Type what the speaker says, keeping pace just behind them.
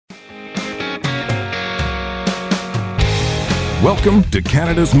Welcome to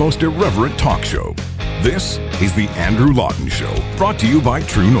Canada's most irreverent talk show. This is The Andrew Lawton Show, brought to you by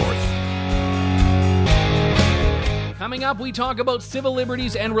True North. Coming up, we talk about civil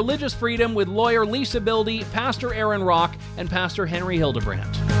liberties and religious freedom with lawyer Lisa Bildy, Pastor Aaron Rock, and Pastor Henry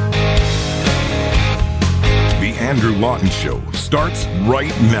Hildebrandt. The Andrew Lawton Show starts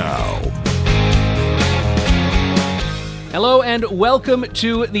right now. Hello and welcome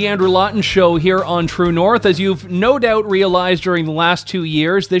to the Andrew Lawton Show here on True North. As you've no doubt realized during the last 2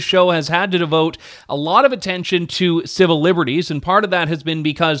 years, this show has had to devote a lot of attention to civil liberties, and part of that has been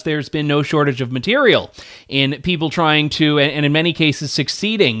because there's been no shortage of material in people trying to, and in many cases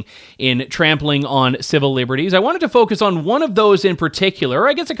succeeding in trampling on civil liberties. I wanted to focus on one of those in particular,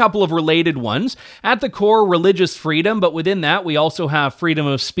 I guess a couple of related ones. At the core, religious freedom, but within that we also have freedom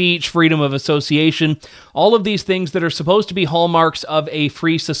of speech, freedom of association, all of these things that are supposed to be hallmarks of a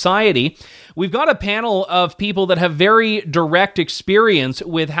free society. We've got a panel of people that have very direct experience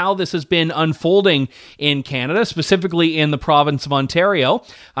with how this has been unfolding in Canada, specifically in the province of Ontario.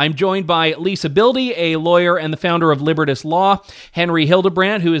 I'm joined by Lisa Bildy, a lawyer and the founder of Libertas Law, Henry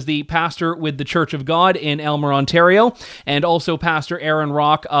Hildebrandt, who is the pastor with the Church of God in Elmer, Ontario, and also Pastor Aaron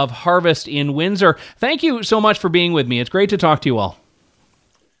Rock of Harvest in Windsor. Thank you so much for being with me. It's great to talk to you all.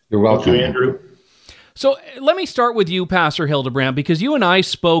 You're welcome. Thank you, Andrew. So let me start with you, Pastor Hildebrandt, because you and I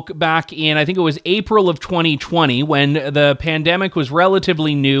spoke back in, I think it was April of 2020, when the pandemic was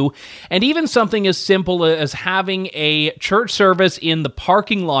relatively new, and even something as simple as having a church service in the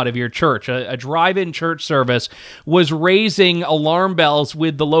parking lot of your church, a drive-in church service, was raising alarm bells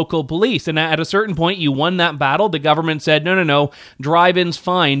with the local police. And at a certain point, you won that battle. The government said, no, drive-in's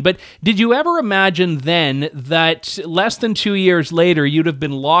fine. But did you ever imagine then that less than 2 years later, you'd have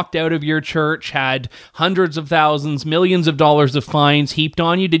been locked out of your church, had hundreds of thousands, millions of dollars of fines heaped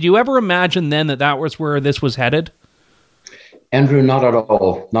on you? Did you ever imagine then that that was where this was headed? Andrew, not at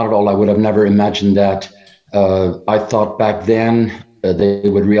all. Not at all. I would have never imagined that. I thought back then they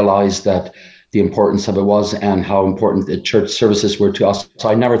would realize that the importance of it was and how important the church services were to us. So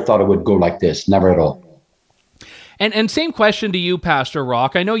I never thought it would go like this. Never at all. And same question to you, Pastor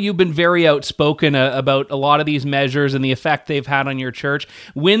Rock. I know you've been very outspoken about a lot of these measures and the effect they've had on your church.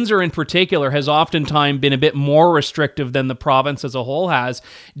 Windsor in particular has oftentimes been a bit more restrictive than the province as a whole has.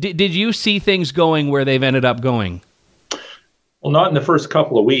 Did you see things going where they've ended up going? Well, not in the first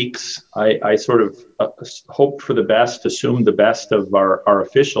couple of weeks. I sort of hoped for the best, assumed the best of our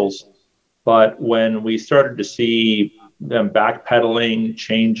officials. But when we started to see them backpedaling,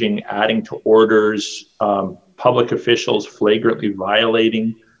 changing, adding to orders, public officials flagrantly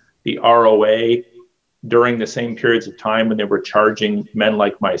violating the ROA during the same periods of time when they were charging men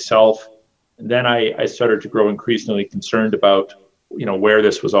like myself, then I started to grow increasingly concerned about, where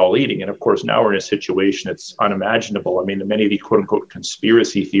this was all leading. And of course, now we're in a situation that's unimaginable. I mean, many of the quote unquote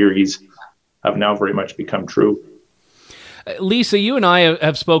conspiracy theories have now very much become true. Lisa, you and I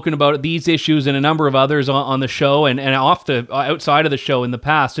have spoken about these issues and a number of others on the show and outside of the show in the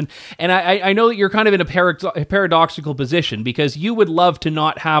past. And I know that you're kind of in a paradoxical position because you would love to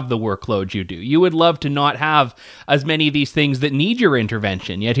not have the workload you do. You would love to not have as many of these things that need your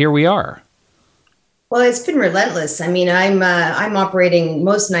intervention, yet here we are. Well, it's been relentless. I mean, I'm operating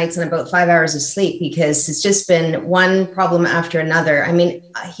most nights on about 5 hours of sleep because it's just been one problem after another. I mean,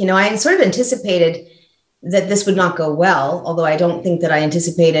 I sort of anticipated that this would not go well, although I don't think that I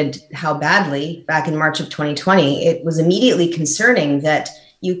anticipated how badly back in March of 2020. It was immediately concerning that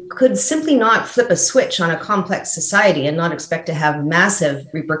you could simply not flip a switch on a complex society and not expect to have massive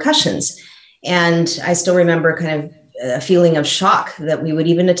repercussions. And I still remember kind of a feeling of shock that we would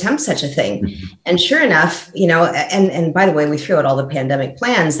even attempt such a thing. Mm-hmm. And sure enough, and by the way, we threw out all the pandemic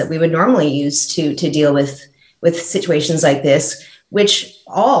plans that we would normally use to deal with situations like this, which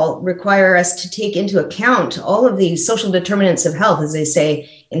all require us to take into account all of the social determinants of health, as they say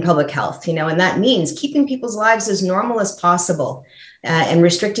in public health, and that means keeping people's lives as normal as possible and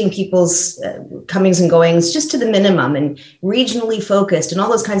restricting people's comings and goings just to the minimum and regionally focused and all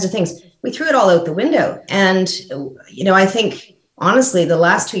those kinds of things. We threw it all out the window. And, I think, honestly, the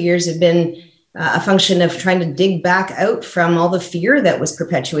last 2 years have been a function of trying to dig back out from all the fear that was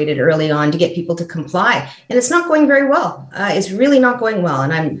perpetuated early on to get people to comply. And it's not going very well. It's really not going well.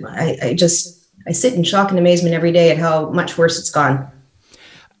 And I sit in shock and amazement every day at how much worse it's gone.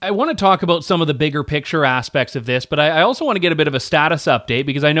 I want to talk about some of the bigger picture aspects of this, but I also want to get a bit of a status update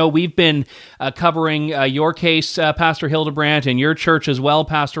because I know we've been covering your case, Pastor Hildebrandt, and your church as well,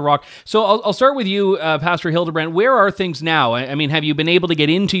 Pastor Rock. So I'll start with you, Pastor Hildebrandt. Where are things now? I mean, have you been able to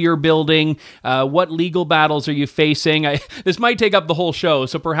get into your building? What legal battles are you facing? This might take up the whole show,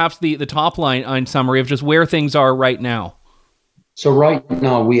 so perhaps the top line summary of just where things are right now. So right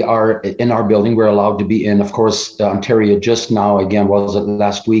now we are in our building. We're allowed to be in. Of course, Ontario just now, again, was it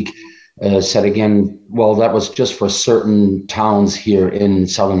last week, said again, well, that was just for certain towns here in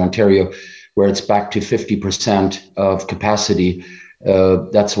Southern Ontario, where it's back to 50% of capacity.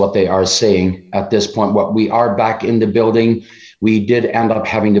 That's what they are saying at this point. What we are back in the building, we did end up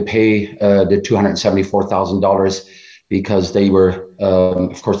having to pay the $274,000 because they were,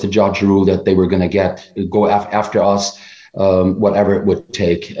 of course, the judge ruled that they were going to go after us, whatever it would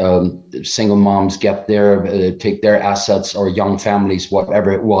take. Single moms get there, take their assets, or young families,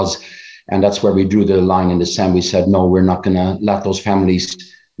 whatever it was. And that's where we drew the line in the sand. We said, no, we're not going to let those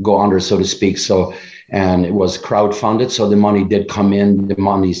families go under, so to speak. So, and it was crowdfunded. So the money did come in. The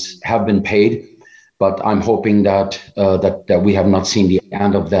monies have been paid. But I'm hoping that that we have not seen the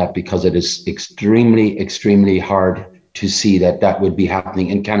end of that, because it is extremely, extremely hard to see that would be happening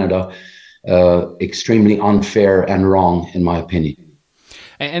in Canada. Extremely unfair and wrong, in my opinion.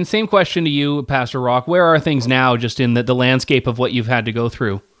 And same question to you, Pastor Rock. Where are things now, just in the landscape of what you've had to go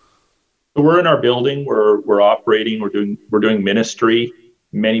through? So we're in our building. We're operating. We're doing ministry.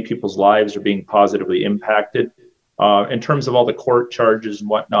 Many people's lives are being positively impacted. In terms of all the court charges and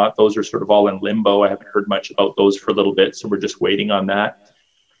whatnot, those are sort of all in limbo. I haven't heard much about those for a little bit, so we're just waiting on that.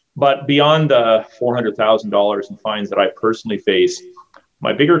 But beyond the $400,000 in fines that I personally face,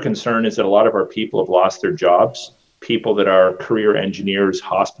 my bigger concern is that a lot of our people have lost their jobs. People that are career engineers,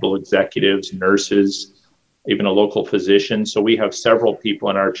 hospital executives, nurses, even a local physician. So we have several people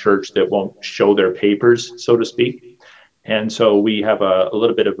in our church that won't show their papers, so to speak. And so we have a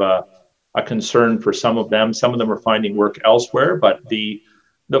little bit of a concern for some of them. Some of them are finding work elsewhere, but the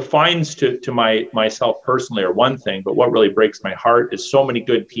fines to myself personally are one thing, but what really breaks my heart is so many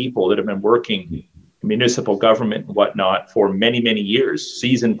good people that have been working in municipal government and whatnot for many, many years.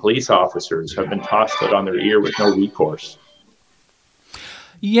 Seasoned police officers have been tossed out on their ear with no recourse.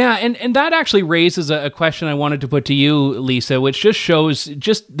 Yeah, and that actually raises a question I wanted to put to you, Lisa, which just shows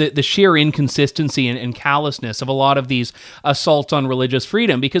just the sheer inconsistency and callousness of a lot of these assaults on religious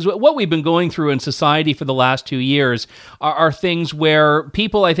freedom. Because what we've been going through in society for the last 2 years are things where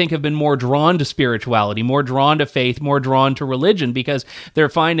people, I think, have been more drawn to spirituality, more drawn to faith, more drawn to religion, because they're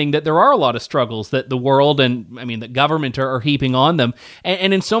finding that there are a lot of struggles that the world and, the government are heaping on them.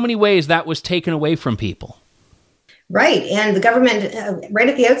 And in so many ways, that was taken away from people. Right. And the government, right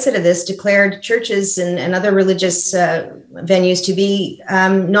at the outset of this, declared churches and other religious venues to be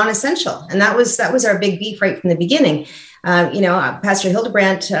non-essential. And that was our big beef right from the beginning. Pastor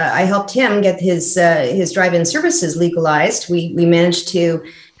Hildebrandt, I helped him get his drive-in services legalized. We managed to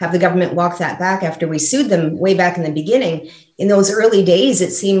have the government walk that back after we sued them way back in the beginning. In those early days,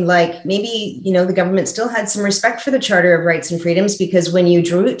 it seemed like maybe, the government still had some respect for the Charter of Rights and Freedoms, because when you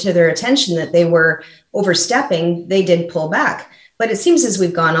drew it to their attention that they were overstepping, they did pull back. But it seems as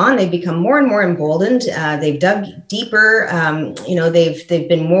we've gone on, they've become more and more emboldened. They've dug deeper. They've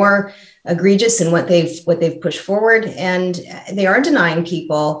been more egregious in what they've pushed forward, and they are denying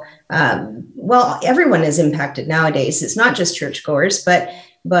people. Everyone is impacted nowadays. It's not just churchgoers, but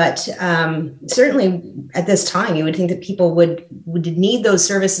certainly at this time, you would think that people would need those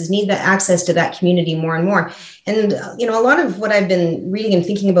services, need the access to that community more and more. And, a lot of what I've been reading and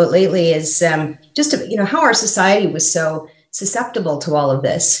thinking about lately is how our society was so susceptible to all of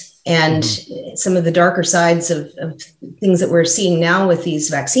this. And some of the darker sides of things that we're seeing now with these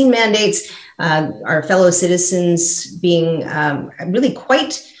vaccine mandates, our fellow citizens being really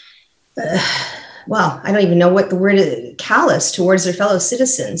quite... I don't even know what the word is, callous towards their fellow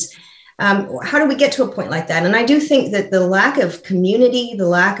citizens. How do we get to a point like that? And I do think that the lack of community, the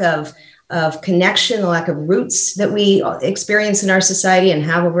lack of connection, the lack of roots that we experience in our society and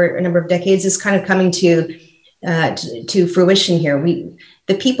have over a number of decades is kind of coming to fruition here.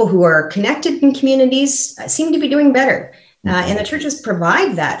 The people who are connected in communities seem to be doing better. And the churches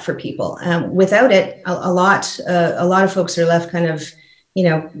provide that for people. Without it, a lot of folks are left kind of,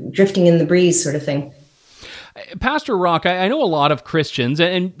 drifting in the breeze sort of thing. Pastor Rock, I know a lot of Christians,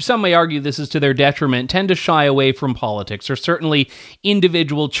 and some may argue this is to their detriment, tend to shy away from politics, or certainly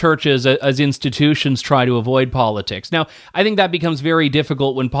individual churches as institutions try to avoid politics. Now, I think that becomes very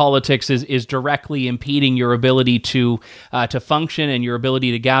difficult when politics is directly impeding your ability to function and your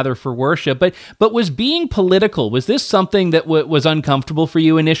ability to gather for worship. But was being political, was this something that was uncomfortable for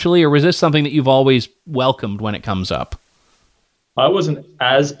you initially, or was this something that you've always welcomed when it comes up? I wasn't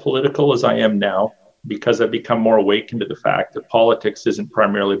as political as I am now, because I've become more awakened to the fact that politics isn't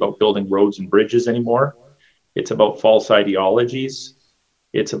primarily about building roads and bridges anymore. It's about false ideologies.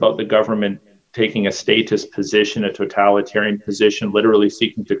 It's about the government taking a statist position, a totalitarian position, literally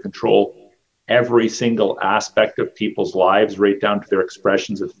seeking to control every single aspect of people's lives, right down to their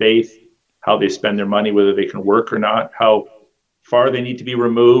expressions of faith, how they spend their money, whether they can work or not, how far they need to be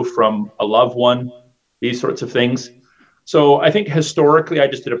removed from a loved one, these sorts of things. So I think historically, I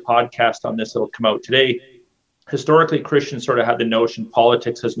just did a podcast on this that'll come out today. Historically, Christians sort of had the notion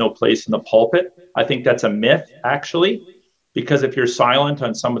politics has no place in the pulpit. I think that's a myth, actually, because if you're silent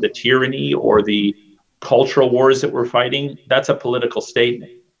on some of the tyranny or the cultural wars that we're fighting, that's a political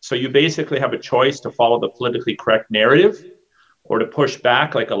statement. So you basically have a choice to follow the politically correct narrative or to push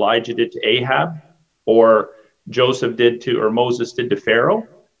back like Elijah did to Ahab or Joseph did to, or Moses did to Pharaoh,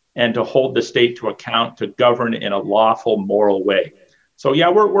 and to hold the state to account, to govern in a lawful, moral way. So yeah,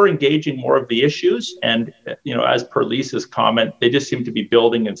 we're engaging more of the issues. And, as per Lisa's comment, they just seem to be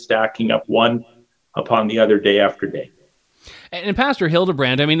building and stacking up one upon the other day after day. And Pastor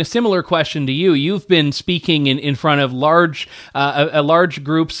Hildebrand, I mean, a similar question to you. You've been speaking in front of large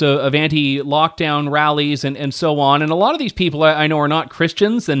groups of anti-lockdown rallies and so on. And a lot of these people I know are not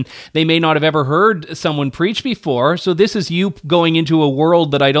Christians, and they may not have ever heard someone preach before. So this is you going into a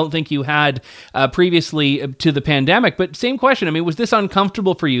world that I don't think you had previously to the pandemic. But same question. I mean, was this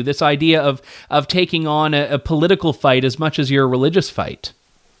uncomfortable for you, this idea of taking on a political fight as much as your religious fight?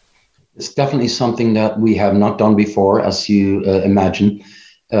 It's definitely something that we have not done before, as you imagine.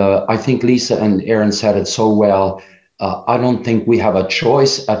 I think Lisa and Aaron said it so well. I don't think we have a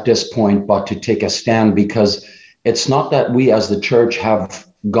choice at this point but to take a stand, because it's not that we as the church have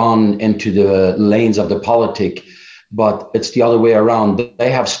gone into the lanes of the politic, but it's the other way around.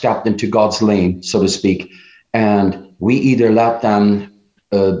 They have stepped into God's lane, so to speak, and we either let them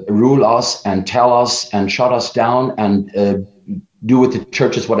rule us and tell us and shut us down and do with the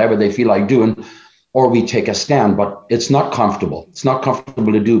churches whatever they feel like doing, or we take a stand. But it's not comfortable. It's not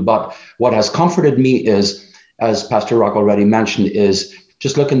comfortable to do. But what has comforted me is, as Pastor Rock already mentioned, is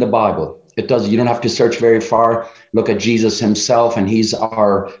just look in the Bible. You don't have to search very far. Look at Jesus himself, and he's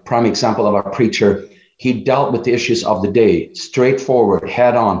our prime example of our preacher. He dealt with the issues of the day, straightforward,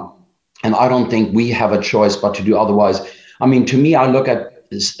 head on. And I don't think we have a choice but to do otherwise. I mean, to me, I look at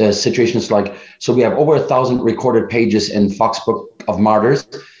situations like, so we have over 1,000 recorded pages in Fox Book of Martyrs.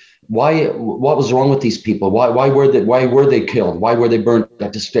 What was wrong with these people? Why were they killed? Why were they burnt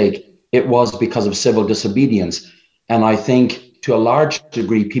at the stake? It was because of civil disobedience. And I think to a large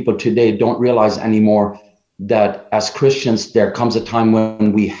degree, people today don't realize anymore that as Christians, there comes a time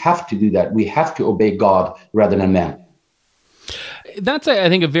when we have to do that. We have to obey God rather than man. That's, I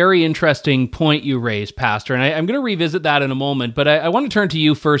think, a very interesting point you raised, Pastor, and I'm going to revisit that in a moment, but I want to turn to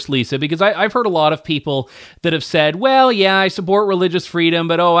you first, Lisa, because I've heard a lot of people that have said, well, yeah, I support religious freedom,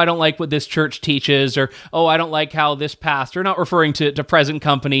 but I don't like what this church teaches, or, I don't like how this pastor, not referring to present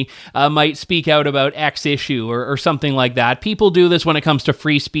company, might speak out about X issue or something like that. People do this when it comes to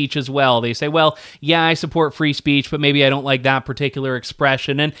free speech as well. They say, well, yeah, I support free speech, but maybe I don't like that particular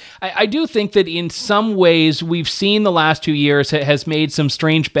expression. And I do think that in some ways we've seen the last 2 years has made some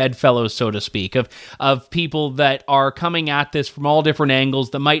strange bedfellows, so to speak, of people that are coming at this from all different angles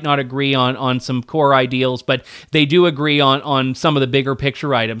that might not agree on some core ideals, but they do agree on some of the bigger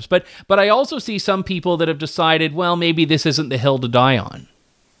picture items. But I also see some people that have decided, well, maybe this isn't the hill to die on.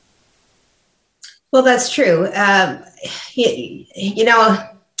 Well, that's true.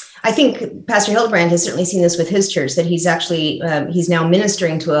 I think Pastor Hildebrand has certainly seen this with his church, that he's actually, he's now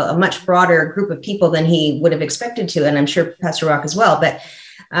ministering to a much broader group of people than he would have expected to. And I'm sure Pastor Rock as well. But,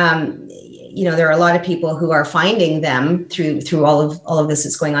 there are a lot of people who are finding them through all of this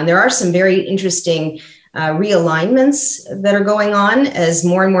that's going on. There are some very interesting realignments that are going on as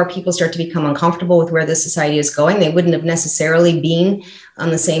more and more people start to become uncomfortable with where the society is going. They wouldn't have necessarily been on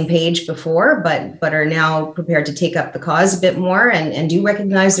the same page before, but are now prepared to take up the cause a bit more and do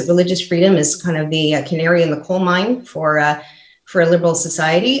recognize that religious freedom is kind of the canary in the coal mine for a liberal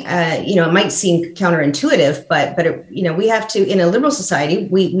society. It might seem counterintuitive, but we have to, in a liberal society,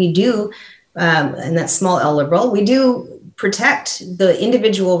 we do, and that's small L liberal, we do protect the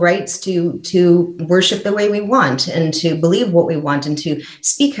individual rights to worship the way we want and to believe what we want and to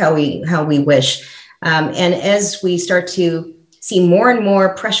speak how we wish. And as we start to see more and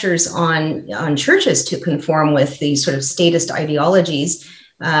more pressures on churches to conform with these sort of statist ideologies,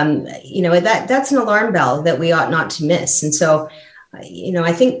 that's an alarm bell that we ought not to miss. And so,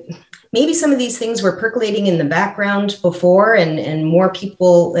 I think maybe some of these things were percolating in the background before, and more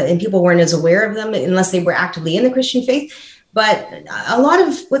people weren't as aware of them unless they were actively in the Christian faith. But a lot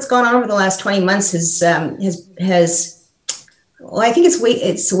of what's gone on over the last 20 months I think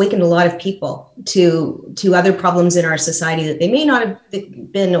it's awakened a lot of people to other problems in our society that they may not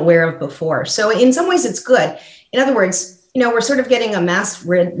have been aware of before. So in some ways it's good. In other words, we're sort of getting a mass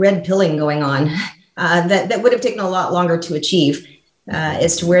red pilling going on that would have taken a lot longer to achieve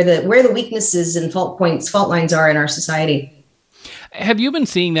as to where the weaknesses and fault lines are in our society. Have you been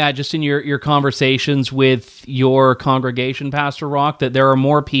seeing that just in your conversations with your congregation, Pastor Rock, that there are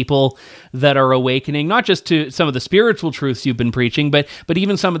more people that are awakening, not just to some of the spiritual truths you've been preaching, but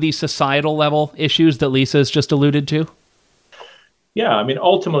even some of these societal level issues that Lisa's just alluded to? Yeah, I mean,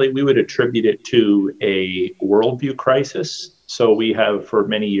 ultimately, we would attribute it to a worldview crisis. So we have, for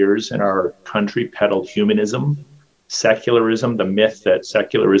many years in our country, peddled humanism, secularism, the myth that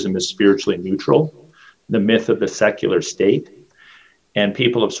secularism is spiritually neutral, the myth of the secular state. And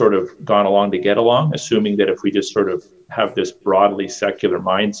people have sort of gone along to get along, assuming that if we just sort of have this broadly secular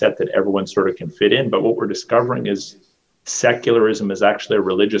mindset that everyone sort of can fit in. But what we're discovering is secularism is actually a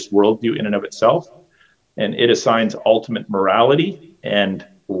religious worldview in and of itself. And it assigns ultimate morality and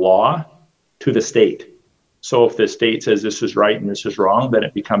law to the state. So if the state says this is right and this is wrong, then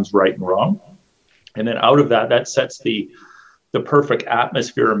it becomes right and wrong. And then out of that sets the perfect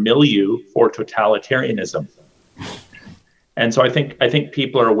atmosphere or milieu for totalitarianism. And so I think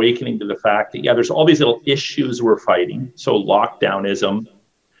people are awakening to the fact that, there's all these little issues we're fighting. So lockdownism,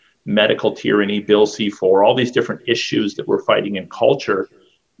 medical tyranny, Bill C-4, all these different issues that we're fighting in culture.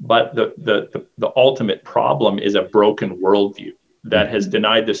 But the ultimate problem is a broken worldview that has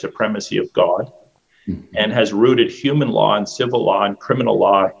denied the supremacy of God and has rooted human law and civil law and criminal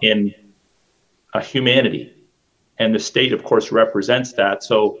law in humanity. And the state, of course, represents that.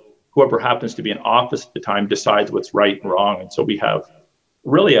 So whoever happens to be in office at the time decides what's right and wrong. And so we have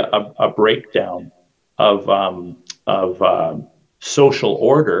really a breakdown of social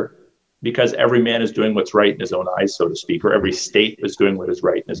order, because every man is doing what's right in his own eyes, so to speak, or every state is doing what is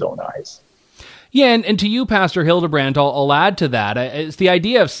right in his own eyes. Yeah, and to you, Pastor Hildebrandt, I'll add to that. It's the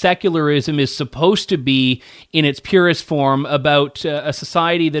idea of secularism is supposed to be, in its purest form, about a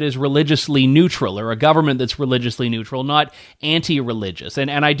society that is religiously neutral, or a government that's religiously neutral, not anti-religious. And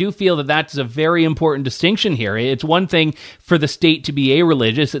I do feel that that's a very important distinction here. It's one thing for the state to be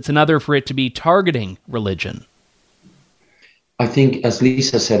a-religious, it's another for it to be targeting religion. I think, as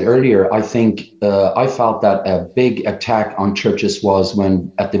Lisa said earlier, I think I felt that a big attack on churches was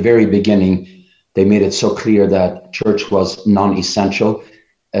when, at the very beginning, they made it so clear that church was non-essential.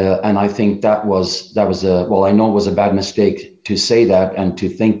 And I think that was I know it was a bad mistake to say that and to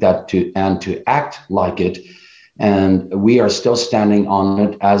think that and to act like it. And we are still standing on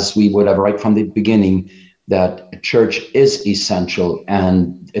it, as we would have right from the beginning, that church is essential.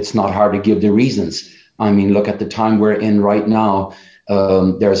 And it's not hard to give the reasons. I mean, look at the time we're in right now.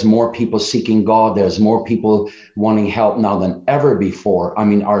 There's more people seeking God. There's more people wanting help now than ever before. I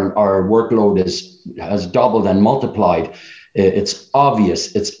mean, our workload has doubled and multiplied. It's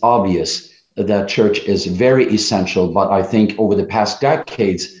obvious that church is very essential. But I think over the past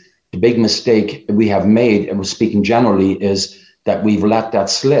decades, the big mistake we have made, and we're speaking generally, is that we've let that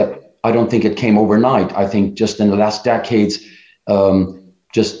slip. I don't think it came overnight. I think just in the last decades,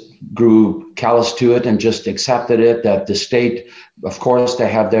 just grew callous to it and just accepted it, that the state, of course, they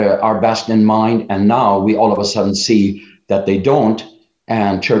have our best in mind. And now we all of a sudden see that they don't,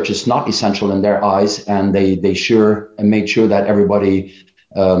 and church is not essential in their eyes. And they made sure that everybody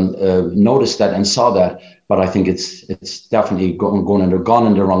noticed that and saw that. But I think it's definitely gone in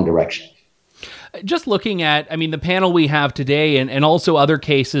the wrong direction. Just looking at, the panel we have today and also other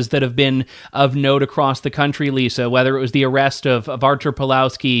cases that have been of note across the country, Lisa, whether it was the arrest of Artur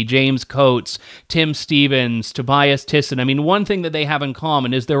Pawlowski, James Coates, Tim Stevens, Tobias Thyssen. One thing that they have in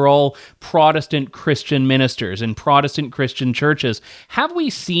common is they're all Protestant Christian ministers and Protestant Christian churches. Have we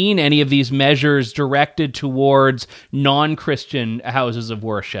seen any of these measures directed towards non-Christian houses of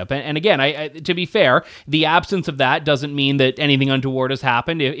worship? And again, I to be fair, the absence of that doesn't mean that anything untoward has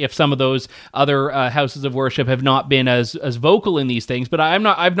happened. If some of those other houses of worship have not been as vocal in these things, but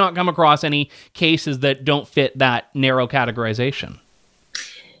I've not come across any cases that don't fit that narrow categorization.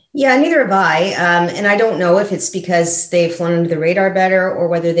 Yeah, neither have I. And I don't know if it's because they've flown under the radar better or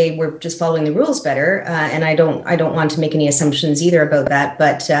whether they were just following the rules better. And I don't want to make any assumptions either about that.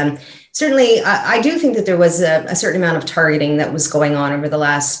 But certainly, I do think that there was a certain amount of targeting that was going on over the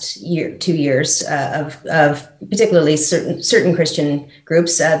last 2 years of particularly certain Christian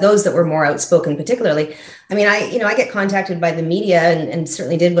groups, those that were more outspoken, particularly. I get contacted by the media and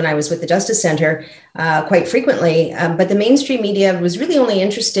certainly did when I was with the Justice Center quite frequently. But the mainstream media was really only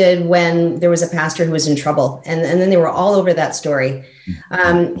interested when there was a pastor who was in trouble. And then they were all over that story.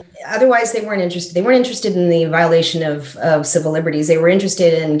 Otherwise, they weren't interested. They weren't interested in the violation of civil liberties. They were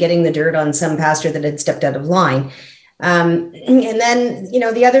interested in getting the dirt on some pastor that had stepped out of line. And then,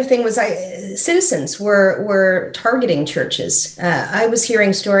 the other thing was citizens were targeting churches. I was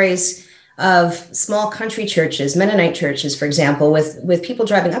hearing stories of small country churches, Mennonite churches, for example, with people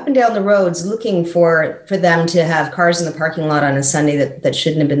driving up and down the roads looking for them to have cars in the parking lot on a Sunday that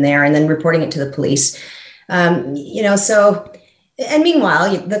shouldn't have been there, and then reporting it to the police. And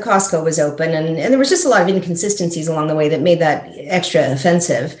meanwhile, the Costco was open, and there was just a lot of inconsistencies along the way that made that extra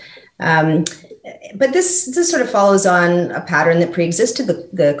offensive. But this sort of follows on a pattern that preexisted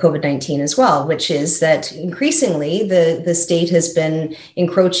the COVID-19 as well, which is that increasingly the state has been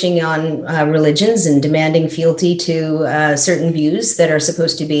encroaching on religions and demanding fealty to certain views that are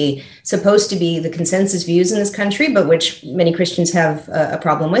supposed to be the consensus views in this country, but which many Christians have a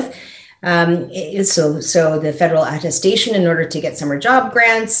problem with. So the federal attestation in order to get summer job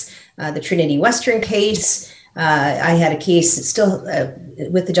grants, the Trinity Western case. I had a case still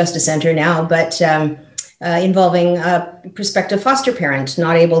with the Justice Center now, but involving a prospective foster parent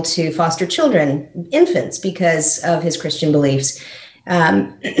not able to foster infants, because of his Christian beliefs.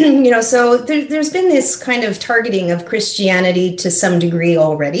 So there's been this kind of targeting of Christianity to some degree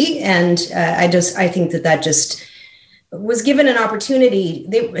already, and I think that just was given an opportunity.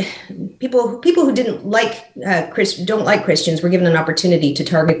 People who don't like Christians were given an opportunity to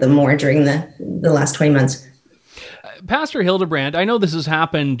target them more during the last 20 months. Pastor Hildebrand, I know this has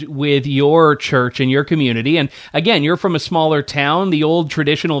happened with your church and your community, and again, you're from a smaller town. The old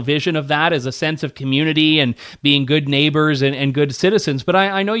traditional vision of that is a sense of community and being good neighbors and good citizens, but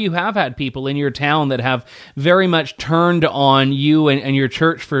I know you have had people in your town that have very much turned on you and your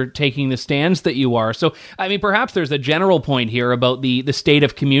church for taking the stands that you are. So, I mean, perhaps there's a general point here about the state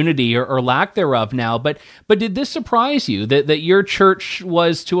of community or lack thereof now, but did this surprise you that your church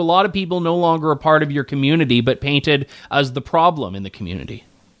was, to a lot of people, no longer a part of your community, but painted as the problem in the community?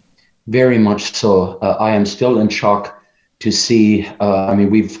 Very much so. I am still in shock to see.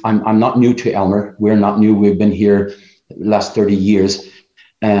 I'm not new to Aylmer. We're not new. We've been here the last 30 years,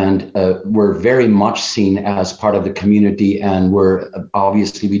 and we're very much seen as part of the community. And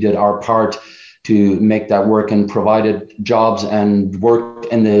we did our part to make that work and provided jobs and work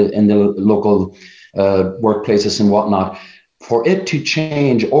in the local workplaces and whatnot. For it to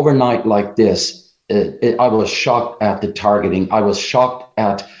change overnight like this, I was shocked at the targeting. I was shocked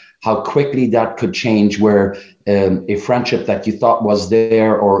at how quickly that could change, where a friendship that you thought was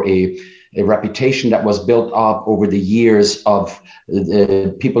there, or a reputation that was built up over the years of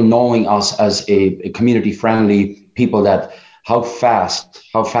people knowing us as a community-friendly people, that how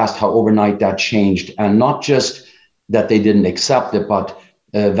overnight that changed. And not just that they didn't accept it, but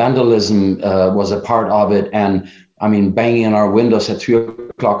vandalism was a part of it. And I mean, banging on our windows at 3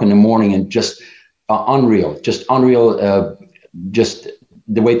 o'clock in the morning, and just unreal, just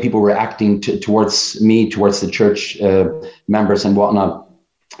the way people were acting towards me, towards the church members and whatnot.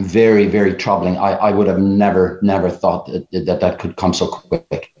 Very, very troubling. I would have never thought that could come so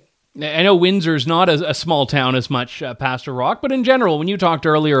quick. I know Windsor's not a small town as much, Pastor Rock, but in general, when you talked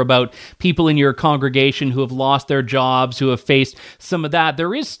earlier about people in your congregation who have lost their jobs, who have faced some of that,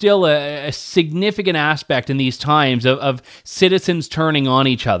 there is still a significant aspect in these times of citizens turning on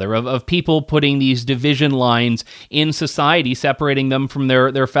each other, of people putting these division lines in society, separating them from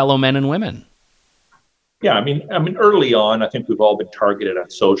their fellow men and women. Yeah, I mean, early on, I think we've all been targeted on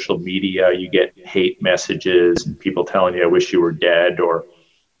social media. You get hate messages and people telling you, "I wish you were dead," or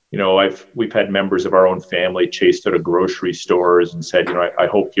we've had members of our own family chased out of grocery stores and said, I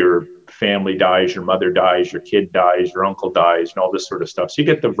hope your family dies, your mother dies, your kid dies, your uncle dies, and all this sort of stuff. So you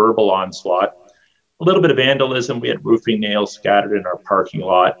get the verbal onslaught, a little bit of vandalism. We had roofing nails scattered in our parking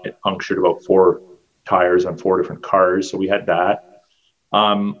lot. It punctured about 4 tires on 4 different cars. So we had that.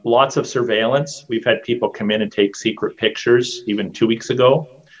 Lots of surveillance. We've had people come in and take secret pictures, even 2 weeks ago,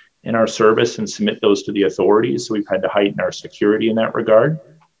 in our service, and submit those to the authorities. So we've had to heighten our security in that regard.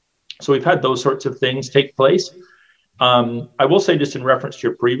 So we've had those sorts of things take place. I will say, just in reference to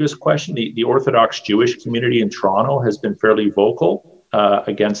your previous question, the Orthodox Jewish community in Toronto has been fairly vocal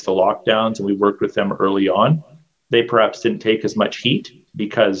against the lockdowns, and we worked with them early on. They perhaps didn't take as much heat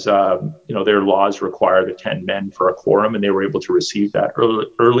because their laws require the 10 men for a quorum, and they were able to receive that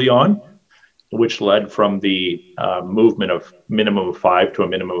early on, which led from the movement of minimum of 5 to a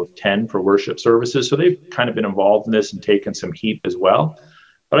minimum of 10 for worship services. So they've kind of been involved in this and taken some heat as well.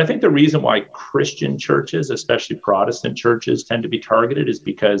 But I think the reason why Christian churches, especially Protestant churches, tend to be targeted is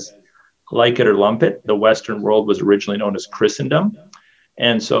because, like it or lump it, the Western world was originally known as Christendom.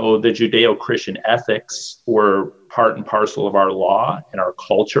 And so the Judeo-Christian ethics were part and parcel of our law and our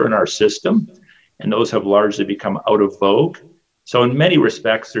culture and our system. And those have largely become out of vogue. So in many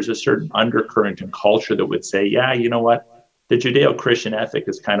respects, there's a certain undercurrent in culture that would say, yeah, you know what, the Judeo-Christian ethic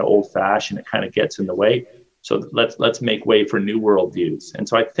is kind of old-fashioned. It kind of gets in the way. So let's make way for new worldviews. And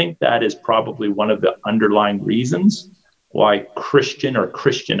so I think that is probably one of the underlying reasons why Christian or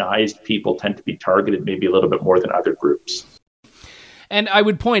Christianized people tend to be targeted maybe a little bit more than other groups. And I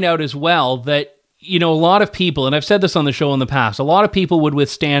would point out as well that, you know, a lot of people, and I've said this on the show in the past, a lot of people would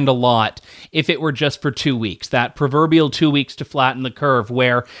withstand a lot if it were just for 2 weeks, that proverbial 2 weeks to flatten the curve,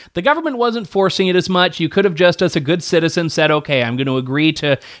 where the government wasn't forcing it as much. You could have just, as a good citizen, said, okay, I'm going to agree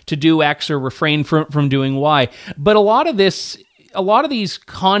to do X or refrain from doing Y. But a lot of these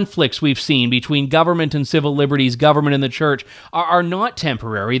conflicts we've seen between government and civil liberties, government and the church, are not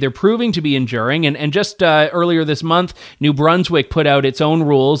temporary. They're proving to be enduring. And just earlier this month, New Brunswick put out its own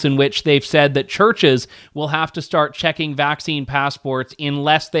rules in which they've said that churches will have to start checking vaccine passports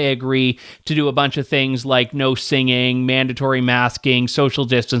unless they agree to do a bunch of things like no singing, mandatory masking, social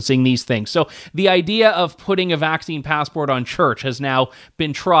distancing, these things. So the idea of putting a vaccine passport on church has now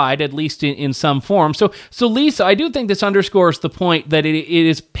been tried, at least in some form. So Lisa, I do think this underscores the point that it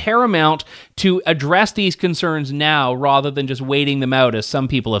is paramount to address these concerns now rather than just waiting them out, as some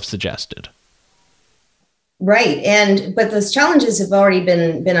people have suggested. Right. But those challenges have already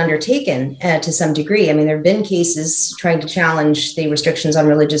been undertaken to some degree. I mean, there have been cases trying to challenge the restrictions on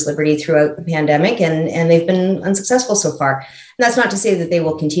religious liberty throughout the pandemic, and they've been unsuccessful so far. And that's not to say that they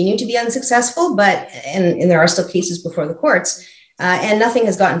will continue to be unsuccessful, but and there are still cases before the courts. And nothing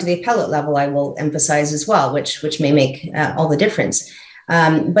has gotten to the appellate level, I will emphasize as well, which may make all the difference.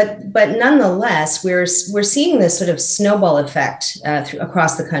 But nonetheless, we're seeing this sort of snowball effect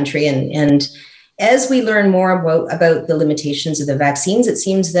across the country. And as we learn more about the limitations of the vaccines, it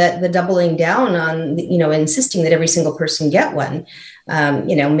seems that the doubling down on, insisting that every single person get one,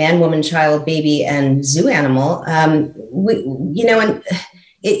 man, woman, child, baby, and zoo animal,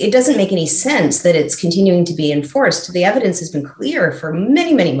 it doesn't make any sense that it's continuing to be enforced. The evidence has been clear for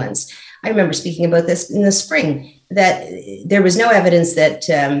many, many months. I remember speaking about this in the spring, that there was no evidence that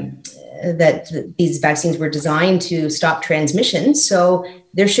these vaccines were designed to stop transmission. So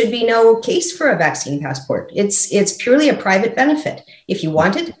there should be no case for a vaccine passport. It's purely a private benefit. If you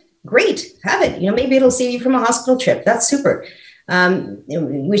want it, great, have it. Maybe it'll save you from a hospital trip. That's super.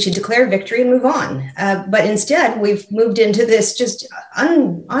 We should declare victory and move on. But instead, we've moved into this just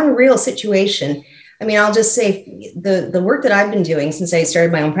unreal situation. I mean, I'll just say the work that I've been doing since I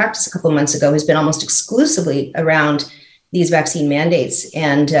started my own practice a couple of months ago has been almost exclusively around these vaccine mandates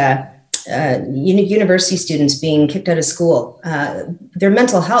and university students being kicked out of school, their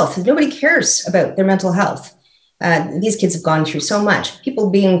mental health. Nobody cares about their mental health. These kids have gone through so much. People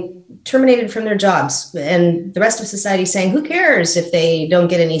being terminated from their jobs, and the rest of society saying, "Who cares if they don't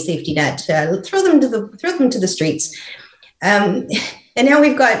get any safety net? Throw them to the streets." And now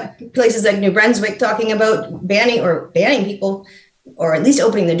we've got places like New Brunswick talking about banning people, or at least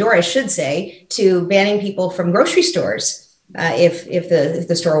opening the door, I should say, to banning people from grocery stores if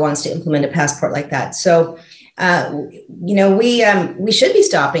the store wants to implement a passport like that. So. We should be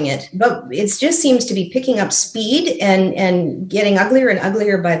stopping it, but it just seems to be picking up speed and getting uglier and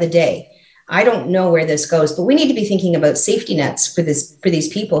uglier by the day. I don't know where this goes, but we need to be thinking about safety nets for these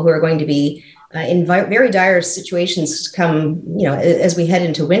people who are going to be in very dire situations come, as we head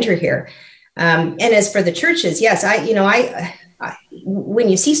into winter here. And as for the churches, yes, when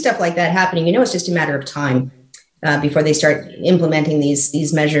you see stuff like that happening, it's just a matter of time. Before they start implementing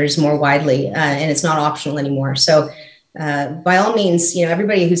these measures more widely, and it's not optional anymore. So, by all means,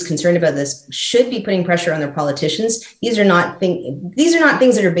 everybody who's concerned about this should be putting pressure on their politicians. These are not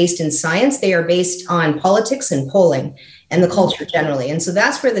things that are based in science. They are based on politics and polling and the culture generally. And so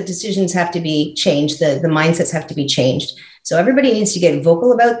that's where the decisions have to be changed. The mindsets have to be changed. So everybody needs to get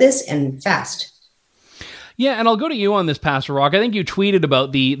vocal about this and fast. Yeah, and I'll go to you on this, Pastor Rock. I think you tweeted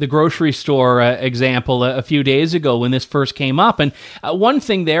about the grocery store example a few days ago when this first came up. And one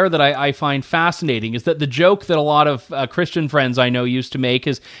thing there that I find fascinating is that the joke that a lot of Christian friends I know used to make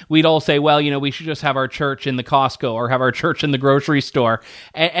is we'd all say, well, we should just have our church in the Costco or have our church in the grocery store.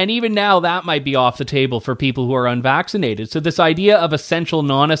 And even now that might be off the table for people who are unvaccinated. So this idea of essential,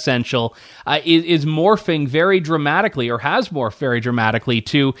 non-essential is morphing very dramatically, or has morphed very dramatically,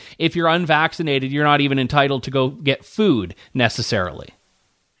 to if you're unvaccinated, you're not even entitled to go get food necessarily.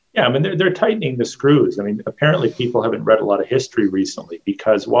 Yeah, I mean, they're tightening the screws. I mean, apparently people haven't read a lot of history recently,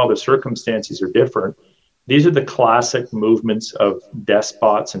 because while the circumstances are different, these are the classic movements of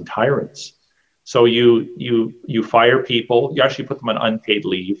despots and tyrants. So you fire people, you actually put them on unpaid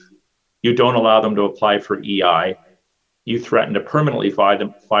leave. You don't allow them to apply for EI. You threaten to permanently fire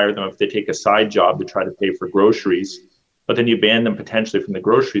them if they take a side job to try to pay for groceries. but then you ban them potentially from the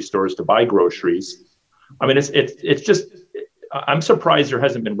grocery stores to buy groceries. I mean, it's just, I'm surprised there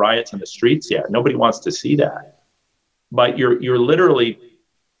hasn't been riots on the streets yet. Nobody wants to see that. But you're literally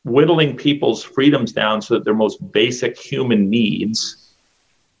whittling people's freedoms down so that their most basic human needs,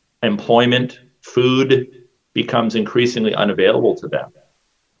 employment, food, becomes increasingly unavailable to them.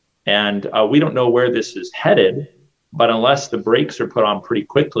 And we don't know where this is headed, but unless the brakes are put on pretty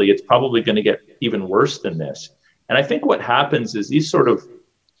quickly, it's probably going to get even worse than this. And I think what happens is these sort of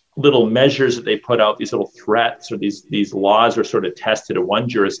little measures that they put out, these little threats or these laws are sort of tested in one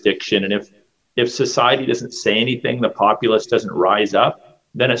jurisdiction. And if society doesn't say anything, the populace doesn't rise up,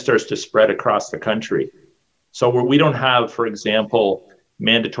 then it starts to spread across the country. So we don't have, for example,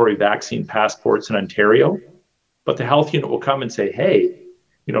 mandatory vaccine passports in Ontario, but the health unit will come and say, hey,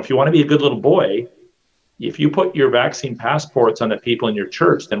 if you want to be a good little boy, if you put your vaccine passports on the people in your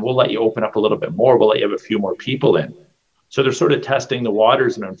church, then we'll let you open up a little bit more. We'll let you have a few more people in. So they're sort of testing the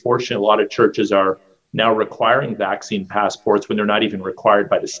waters. And unfortunately, a lot of churches are now requiring vaccine passports when they're not even required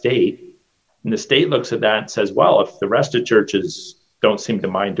by the state. And the state looks at that and says, well, if the rest of churches don't seem to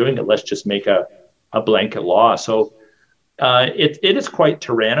mind doing it, let's just make a blanket law. So it is quite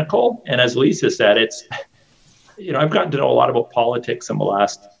tyrannical. And as Lisa said, it's, I've gotten to know a lot about politics in the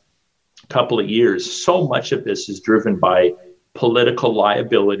last couple of years. So much of this is driven by political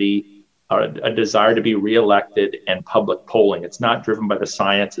liability, a desire to be reelected, and public polling. It's not driven by the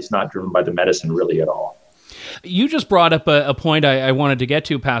science. It's not driven by the medicine really at all. You just brought up a point I wanted to get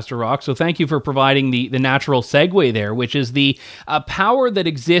to, Pastor Rock, so thank you for providing the natural segue there, which is the power that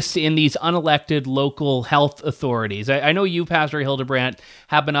exists in these unelected local health authorities. I know you, Pastor Hildebrandt,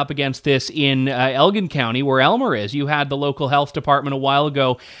 have been up against this in Elgin County, where Elmer is. You had the local health department a while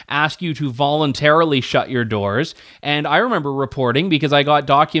ago ask you to voluntarily shut your doors, and I remember reporting, because I got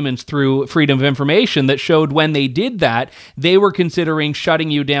documents through Freedom of Information that showed when they did that, they were considering shutting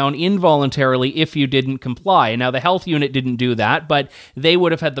you down involuntarily if you didn't comply. Now, the health unit didn't do that, but they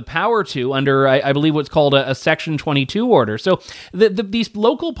would have had the power to under, I believe, what's called a Section 22 order. So these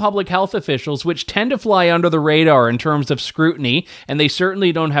local public health officials, which tend to fly under the radar in terms of scrutiny, and they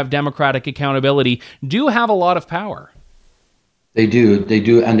certainly don't have democratic accountability, do have a lot of power. They do,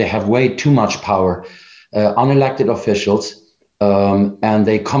 and they have way too much power. Unelected officials, and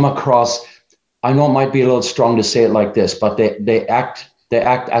they come across, I know it might be a little strong to say it like this, but they act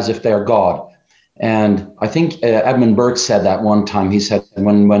as if they're God. And I think Edmund Burke said that one time. He said,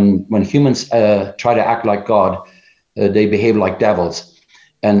 when humans try to act like God, they behave like devils.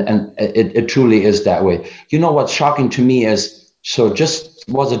 And it truly is that way. You know, what's shocking to me is, so just,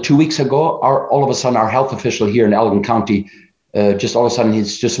 was it 2 weeks ago, all of a sudden our health official here in Elgin County, just all of a sudden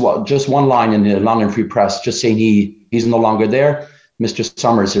he's just one line in the London Free Press, just saying he's no longer there. Mr.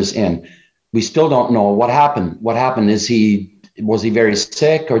 Summers is in. We still don't know what happened. What happened? Was he very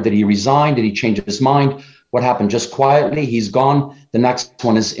sick, or did he resign? Did he change his mind? What happened? Just quietly, he's gone. The next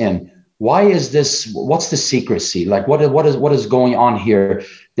one is in. Why is this? What's the secrecy? Like, what is going on here?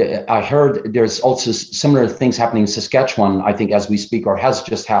 I heard there's also similar things happening in Saskatchewan, I think, as we speak, or has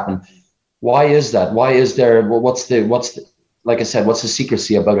just happened. Why is that? Why is there? What's the? Like I said, what's the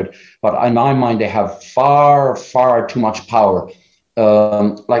secrecy about it? But in my mind, they have far, far too much power.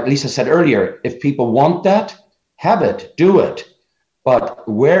 Like Lisa said earlier, if people want that, have it, do it. But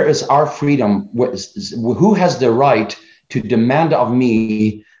where is our freedom? Who has the right to demand of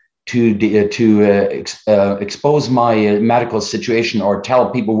me to expose my medical situation, or tell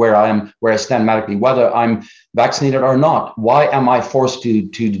people where I stand medically, whether I'm vaccinated or not? Why am I forced to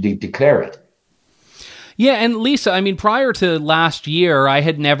declare it? Yeah, and Lisa, I mean, prior to last year, I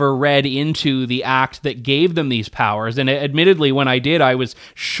had never read into the act that gave them these powers, and admittedly, when I did, I was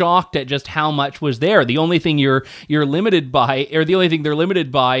shocked at just how much was there. The only thing you're limited by, or the only thing they're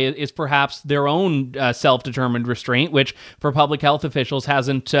limited by, is perhaps their own self-determined restraint, which for public health officials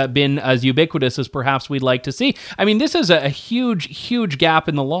hasn't been as ubiquitous as perhaps we'd like to see. I mean, this is a huge, huge gap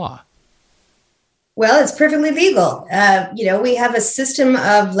in the law. Well, it's perfectly legal. We have a system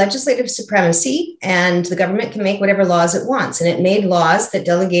of legislative supremacy, and the government can make whatever laws it wants. And it made laws that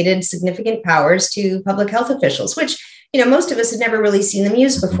delegated significant powers to public health officials, which, most of us had never really seen them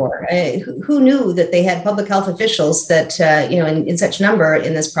used before. Who knew that they had public health officials that, in such number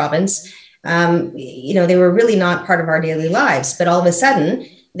in this province? They were really not part of our daily lives. But all of a sudden,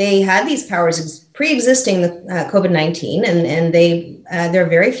 they had these powers pre-existing COVID-19, and there are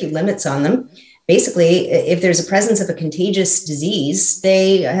very few limits on them. Basically, if there's a presence of a contagious disease,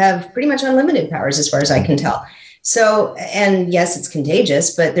 they have pretty much unlimited powers as far as I can tell. So, and yes, it's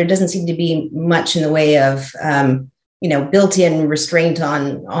contagious, but there doesn't seem to be much in the way of, built-in restraint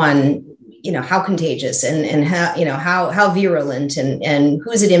on how contagious and how virulent and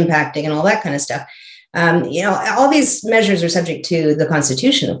who's it impacting and all that kind of stuff. All these measures are subject to the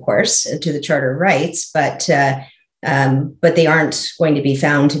Constitution, of course, to the Charter of Rights, but they aren't going to be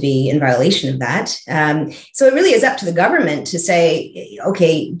found to be in violation of that. So it really is up to the government to say,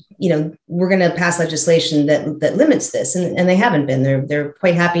 okay, we're going to pass legislation that limits this, and they haven't been. They're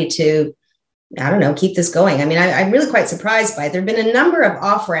quite happy to, keep this going. I mean, I'm really quite surprised by it. There have been a number of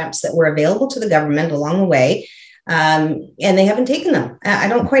off-ramps that were available to the government along the way, and they haven't taken them. I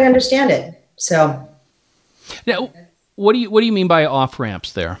don't quite understand it. So, now, what do you mean by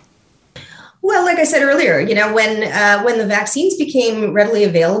off-ramps there? Well, like I said earlier, when the vaccines became readily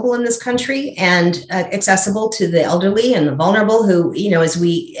available in this country and accessible to the elderly and the vulnerable, who,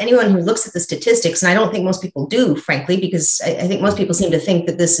 anyone who looks at the statistics, and I don't think most people do, frankly, because I think most people seem to think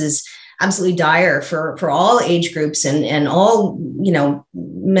that this is absolutely dire for all age groups and all,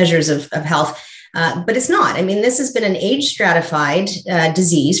 measures of health. But it's not. I mean, this has been an age stratified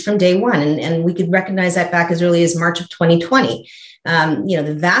disease from day one. And we could recognize that back as early as March of 2020.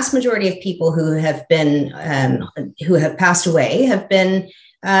 The vast majority of people who have passed away have been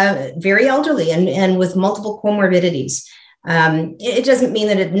very elderly and with multiple comorbidities. It doesn't mean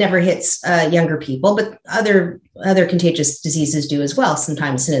that it never hits younger people, but other contagious diseases do as well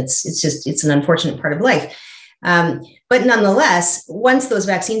sometimes. And it's an unfortunate part of life. But nonetheless, once those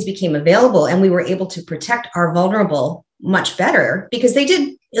vaccines became available and we were able to protect our vulnerable much better, because they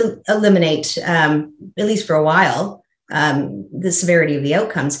did eliminate, at least for a while, the severity of the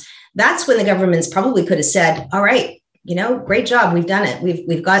outcomes, that's when the governments probably could have said, all right, great job. We've done it.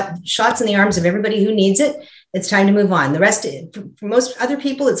 We've got shots in the arms of everybody who needs it. It's time to move on. The rest, for most other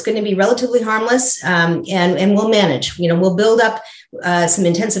people, it's going to be relatively harmless, and we'll manage. We'll build up some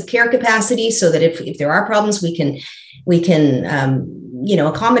intensive care capacity so that if there are problems, we can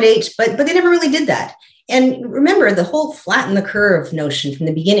accommodate. But they never really did that. And remember, the whole flatten the curve notion from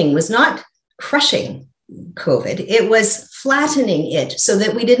the beginning was not crushing COVID. It was flattening it so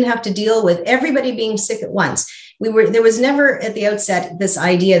that we didn't have to deal with everybody being sick at once. There was never at the outset this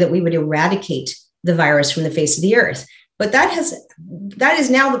idea that we would eradicate the virus from the face of the earth. But that is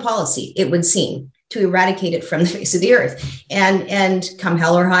now the policy, it would seem, to eradicate it from the face of the earth and come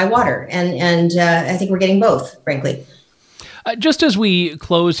hell or high water. And I think we're getting both, frankly. Just as we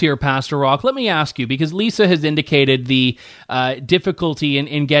close here, Pastor Rock, let me ask you, because Lisa has indicated the difficulty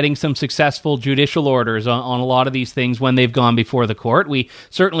in getting some successful judicial orders on a lot of these things when they've gone before the court. We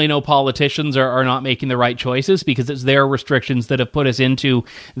certainly know politicians are not making the right choices because it's their restrictions that have put us into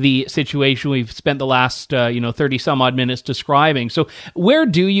the situation we've spent the last 30 some odd minutes describing. So where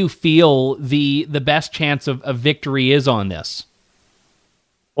do you feel the best chance of victory is on this?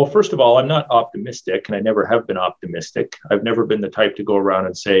 Well, first of all, I'm not optimistic, and I never have been optimistic. I've never been the type to go around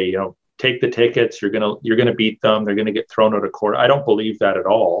and say, take the tickets, you're gonna beat them, they're gonna get thrown out of court. I don't believe that at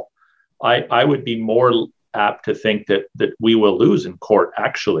all. I would be more apt to think that we will lose in court,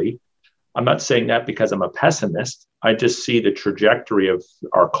 actually. I'm not saying that because I'm a pessimist. I just see the trajectory of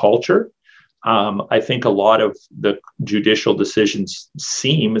our culture. I think a lot of the judicial decisions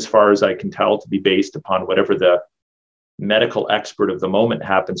seem, as far as I can tell, to be based upon whatever the medical expert of the moment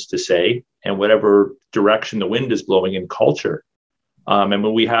happens to say, and whatever direction the wind is blowing in culture. And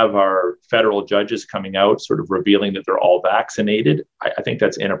when we have our federal judges coming out sort of revealing that they're all vaccinated, I think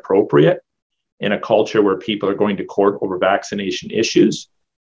that's inappropriate in a culture where people are going to court over vaccination issues.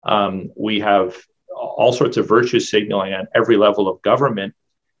 We have all sorts of virtue signaling on every level of government.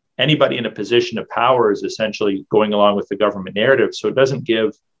 Anybody in a position of power is essentially going along with the government narrative. So it doesn't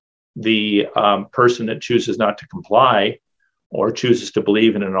give the person that chooses not to comply or chooses to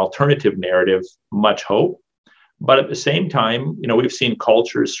believe in an alternative narrative much hope. But at the same time, we've seen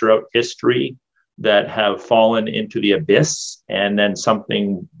cultures throughout history that have fallen into the abyss, and then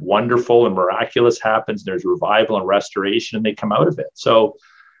something wonderful and miraculous happens. There's revival and restoration, and they come out of it. So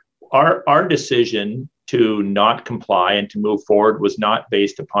our decision to not comply and to move forward was not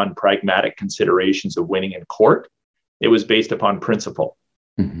based upon pragmatic considerations of winning in court. It was based upon principle.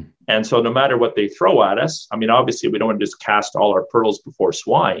 Mm-hmm. And so no matter what they throw at us, I mean, obviously we don't want to just cast all our pearls before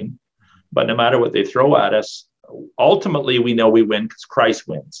swine, but no matter what they throw at us, ultimately we know we win because Christ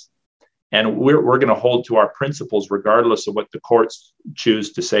wins. And we're going to hold to our principles regardless of what the courts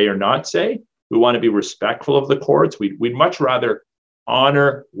choose to say or not say. We want to be respectful of the courts. We'd much rather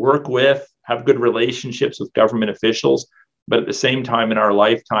honor, work with, have good relationships with government officials. But at the same time, in our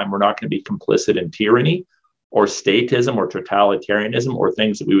lifetime, we're not going to be complicit in tyranny or statism or totalitarianism or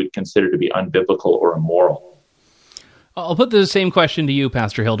things that we would consider to be unbiblical or immoral. I'll put the same question to you,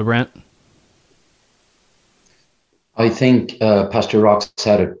 Pastor Hildebrandt. I think Pastor Rock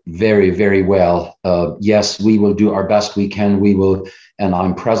said it very, very well. Yes, we will do our best we can. We will, and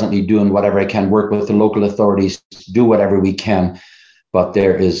I'm presently doing whatever I can, work with the local authorities, do whatever we can. But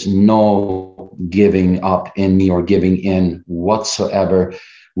there is no giving up in me or giving in whatsoever.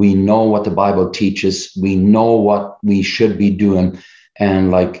 We know what the Bible teaches. We know what we should be doing.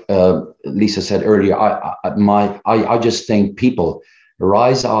 And like Lisa said earlier, I just think people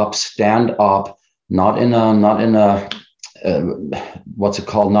rise up, stand up, not in a what's it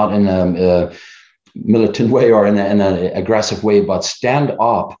called? Not in a militant way or in an aggressive way, but stand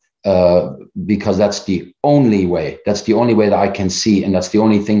up because that's the only way. That's the only way that I can see, and that's the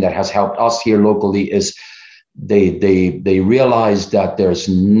only thing that has helped us here locally. Is they realize that there's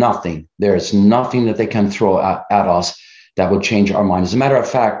nothing that they can throw at us that will change our mind. As a matter of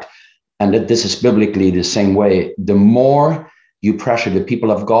fact, and that this is biblically the same way, the more you pressure the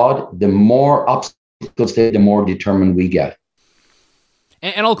people of God, the more obstacles, the more determined we get.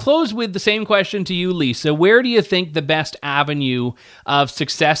 And I'll close with the same question to you, Lisa. Where do you think the best avenue of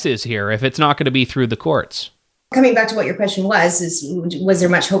success is here, if it's not going to be through the courts? Coming back to what your question was there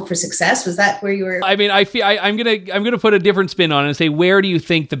much hope for success? Was that where you were? I mean, I'm gonna put a different spin on it and say, where do you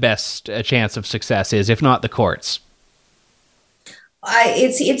think the best chance of success is, if not the courts?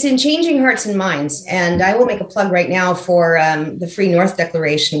 It's in changing hearts and minds. And I will make a plug right now for the Free North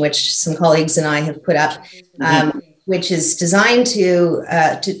Declaration, which some colleagues and I have put up, which is designed to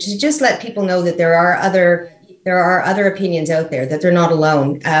just let people know that there are other opinions out there, that they're not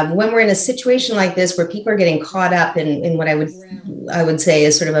alone. When we're in a situation like this, where people are getting caught up in what I would say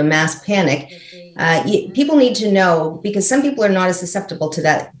is sort of a mass panic, people need to know, because some people are not as susceptible to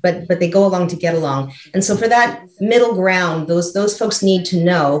that, but they go along to get along. And so for that middle ground, those folks need to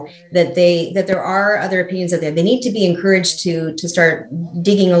know that there are other opinions out there. They need to be encouraged to start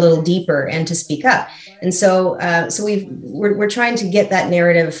digging a little deeper and to speak up. And so we're trying to get that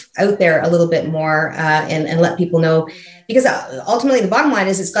narrative out there a little bit more and let people know, because ultimately the bottom line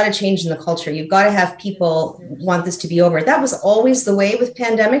is it's got to change in the culture. You've got to have people want this to be over. That was always the way with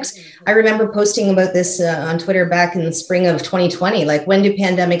pandemics. I remember posting about this on Twitter back in the spring of 2020, like, when do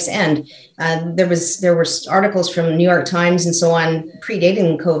pandemics end? There were articles from New York Times and so on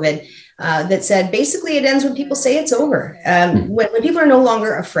predating COVID that said basically it ends when people say it's over, when people are no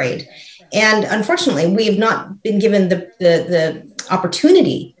longer afraid. And unfortunately, we have not been given the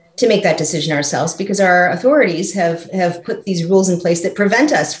opportunity to make that decision ourselves, because our authorities have put these rules in place that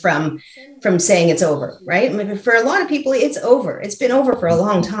prevent us from saying it's over, right? I mean, for a lot of people, it's over. It's been over for a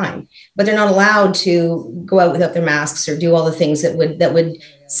long time, but they're not allowed to go out without their masks or do all the things that would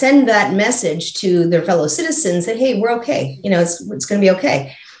send that message to their fellow citizens that, hey, we're okay. It's going to be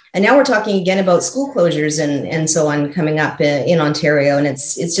okay. And now we're talking again about school closures and so on coming up in Ontario. And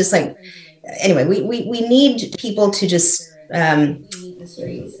it's just like, anyway, we need people to just,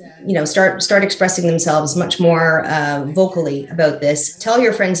 start expressing themselves much more vocally about this. Tell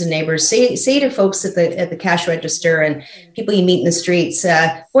your friends and neighbors, say to folks at the cash register and people you meet in the streets,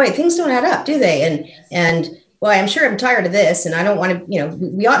 boy, things don't add up, do they? And well, I'm sure I'm tired of this, and I don't want to,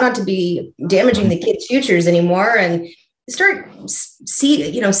 we ought not to be damaging the kids' futures anymore, and start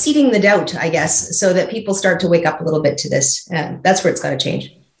seeding the doubt, I guess, so that people start to wake up a little bit to this. That's where it's got to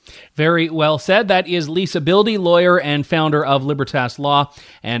change. Very well said. That is Lisa Bildy, lawyer and founder of Libertas Law,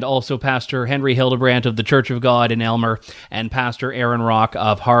 and also Pastor Henry Hildebrandt of the Church of God in Elmer, and Pastor Aaron Rock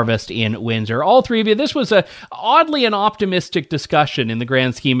of Harvest in Windsor. All three of you, this was oddly an optimistic discussion in the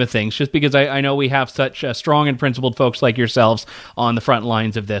grand scheme of things, just because I know we have such strong and principled folks like yourselves on the front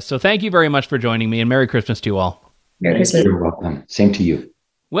lines of this. So thank you very much for joining me, and Merry Christmas to you all. Merry Christmas. You're welcome. Same to you.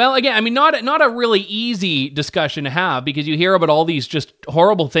 Well, again, I mean, not a really easy discussion to have, because you hear about all these just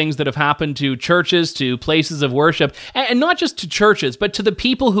horrible things that have happened to churches, to places of worship, and not just to churches, but to the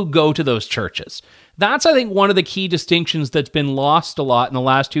people who go to those churches. That's, I think, one of the key distinctions that's been lost a lot in the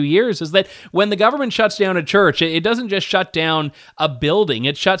last 2 years, is that when the government shuts down a church, it doesn't just shut down a building.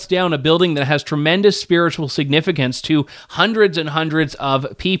 It shuts down a building that has tremendous spiritual significance to hundreds and hundreds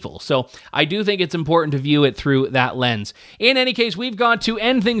of people. So I do think it's important to view it through that lens. In any case, we've got to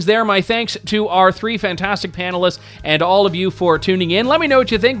end things there. My thanks to our three fantastic panelists and all of you for tuning in. Let me know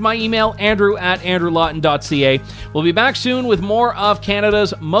what you think. My email, andrew@andrewlawton.ca. We'll be back soon with more of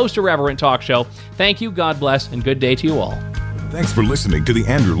Canada's most irreverent talk show. Thank you, God bless, and good day to you all. Thanks for listening to The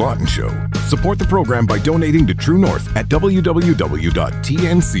Andrew Lawton Show. Support the program by donating to True North at www.tnc.news.